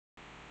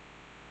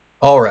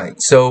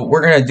Alright, so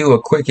we're going to do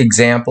a quick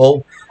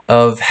example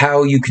of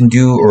how you can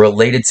do a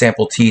related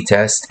sample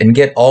t-test and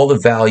get all the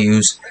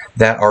values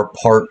that are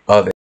part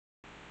of it.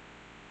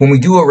 When we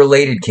do a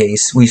related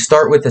case, we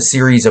start with a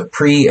series of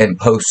pre and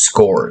post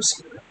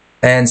scores.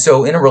 And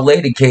so in a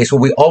related case,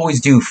 what we always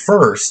do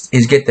first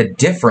is get the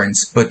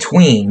difference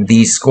between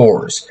these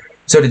scores.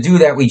 So to do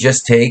that, we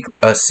just take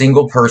a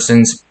single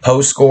person's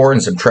post score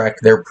and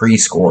subtract their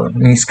pre-score.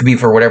 And these could be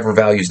for whatever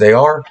values they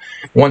are.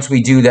 Once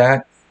we do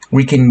that,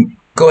 we can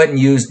go ahead and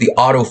use the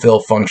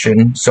autofill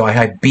function. So I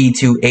have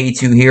B2,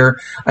 A2 here.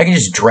 I can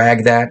just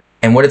drag that,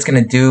 and what it's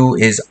going to do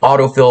is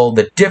autofill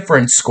the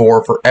different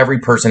score for every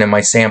person in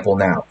my sample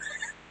now.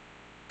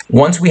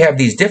 Once we have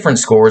these different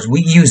scores,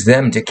 we use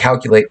them to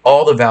calculate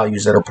all the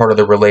values that are part of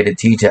the related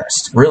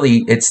t-test.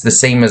 Really, it's the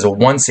same as a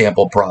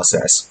one-sample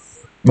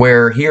process,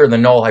 where here the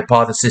null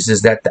hypothesis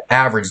is that the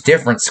average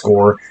difference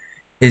score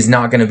is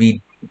not going to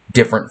be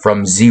different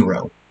from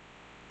 0.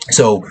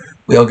 So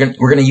we're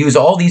going to use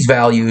all these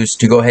values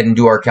to go ahead and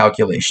do our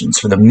calculations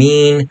for the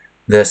mean,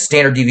 the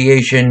standard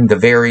deviation, the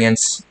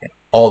variance,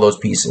 all those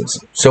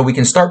pieces. So we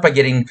can start by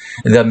getting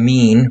the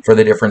mean for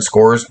the different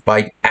scores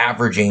by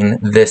averaging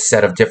this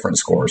set of different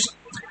scores.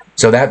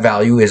 So that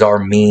value is our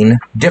mean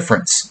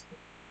difference.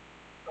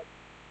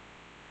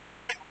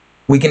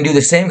 We can do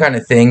the same kind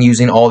of thing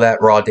using all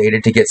that raw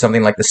data to get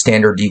something like the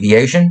standard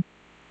deviation.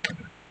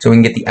 So we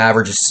can get the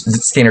average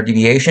standard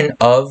deviation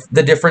of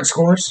the different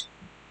scores.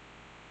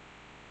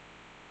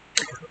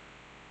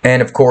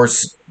 And of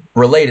course,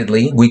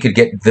 relatedly, we could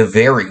get the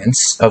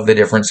variance of the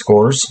different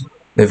scores,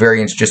 the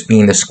variance just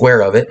being the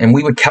square of it, and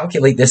we would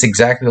calculate this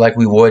exactly like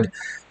we would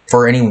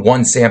for any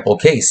one sample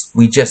case.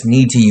 We just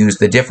need to use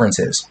the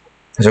differences.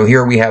 So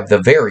here we have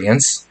the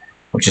variance,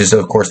 which is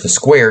of course the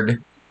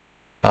squared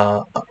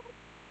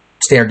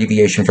standard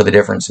deviation for the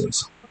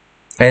differences.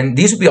 And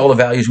these would be all the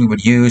values we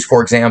would use.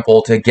 For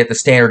example, to get the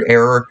standard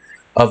error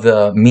of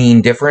the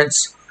mean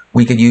difference,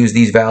 we could use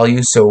these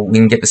values, so we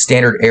can get the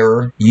standard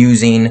error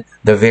using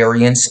the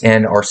variance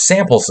and our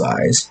sample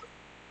size.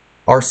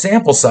 Our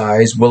sample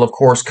size will of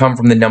course come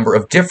from the number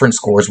of different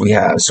scores we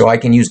have. So I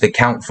can use the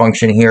count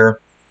function here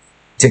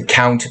to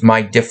count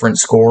my different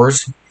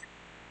scores,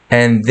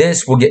 and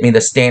this will get me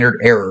the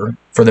standard error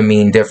for the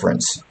mean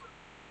difference.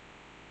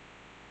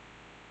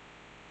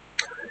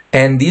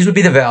 And these would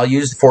be the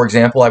values, for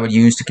example, I would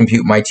use to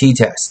compute my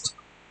t-test.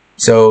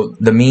 So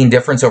the mean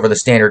difference over the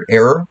standard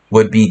error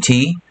would be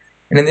t.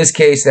 And in this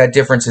case, that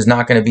difference is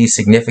not going to be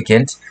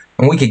significant.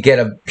 And we could get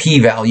a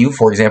p-value,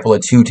 for example, a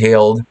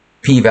two-tailed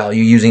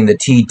p-value using the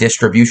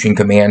t-distribution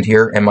command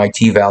here and my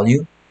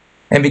t-value.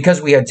 And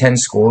because we had 10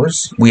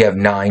 scores, we have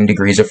 9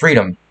 degrees of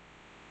freedom.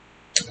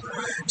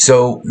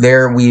 So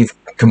there we've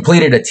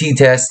completed a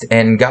t-test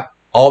and got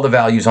all the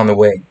values on the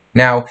way.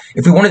 Now,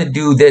 if we wanted to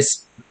do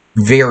this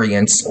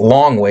variance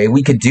long way,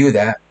 we could do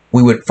that.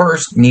 We would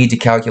first need to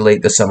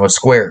calculate the sum of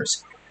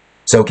squares.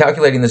 So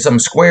calculating the sum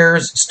of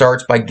squares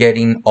starts by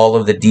getting all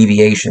of the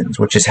deviations,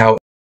 which is how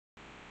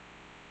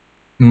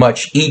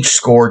much each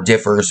score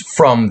differs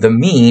from the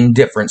mean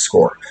difference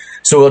score.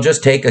 So we'll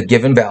just take a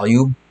given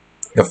value,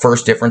 the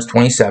first difference,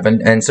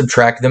 27, and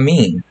subtract the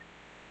mean.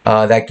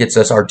 That gets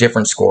us our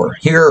difference score.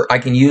 Here I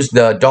can use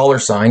the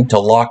 $ to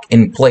lock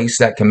in place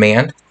that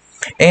command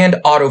and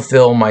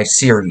autofill my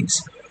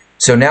series.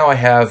 So now I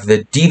have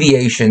the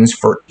deviations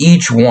for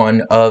each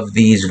one of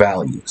these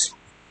values.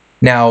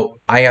 Now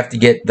I have to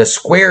get the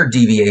square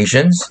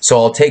deviations, so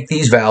I'll take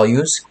these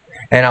values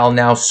and I'll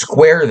now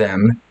square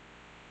them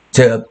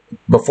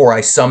before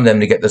I sum them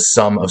to get the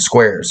sum of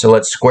squares. So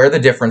let's square the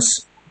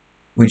difference.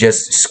 We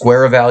just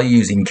square a value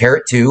using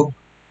 _2,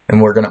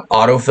 and we're going to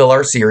autofill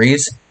our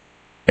series,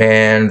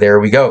 and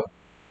there we go.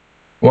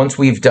 Once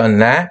we've done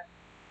that,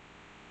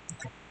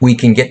 we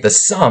can get the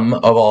sum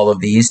of all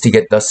of these to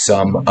get the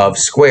sum of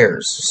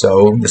squares.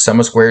 So the sum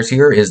of squares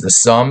here is the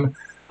sum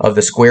of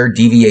the square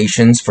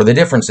deviations for the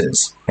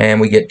differences,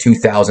 and we get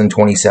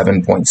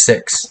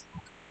 2027.6.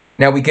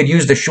 Now we could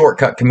use the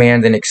shortcut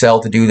command in Excel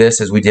to do this,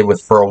 as we did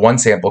for a one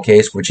sample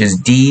case, which is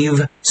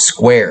dev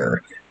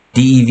square,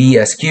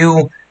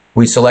 DEVSQ.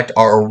 We select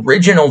our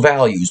original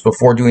values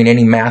before doing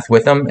any math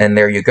with them, and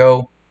there you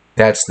go.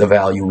 That's the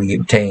value we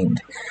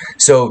obtained.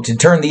 So to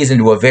turn these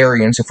into a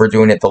variance, if we're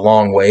doing it the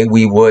long way,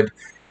 we would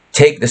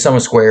take the sum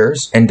of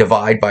squares and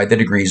divide by the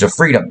degrees of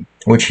freedom,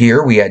 which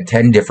here we had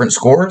 10 different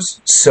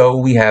scores, so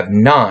we have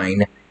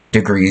 9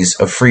 degrees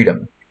of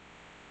freedom.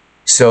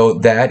 So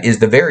that is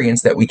the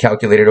variance that we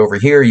calculated over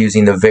here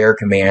using the var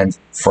command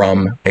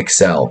from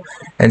Excel.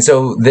 And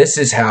so this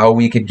is how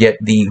we could get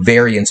the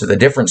variance of the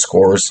different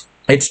scores.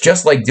 It's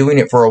just like doing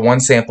it for a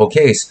one sample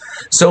case,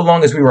 so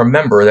long as we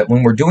remember that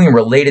when we're doing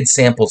related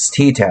samples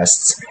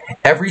t-tests,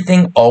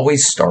 everything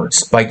always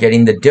starts by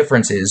getting the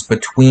differences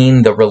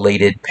between the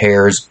related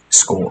pairs'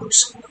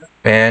 scores.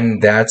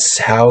 And that's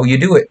how you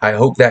do it. I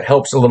hope that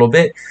helps a little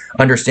bit,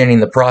 understanding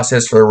the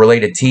process for a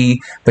related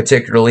t,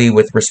 particularly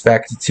with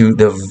respect to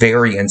the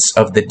variance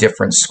of the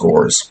different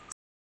scores.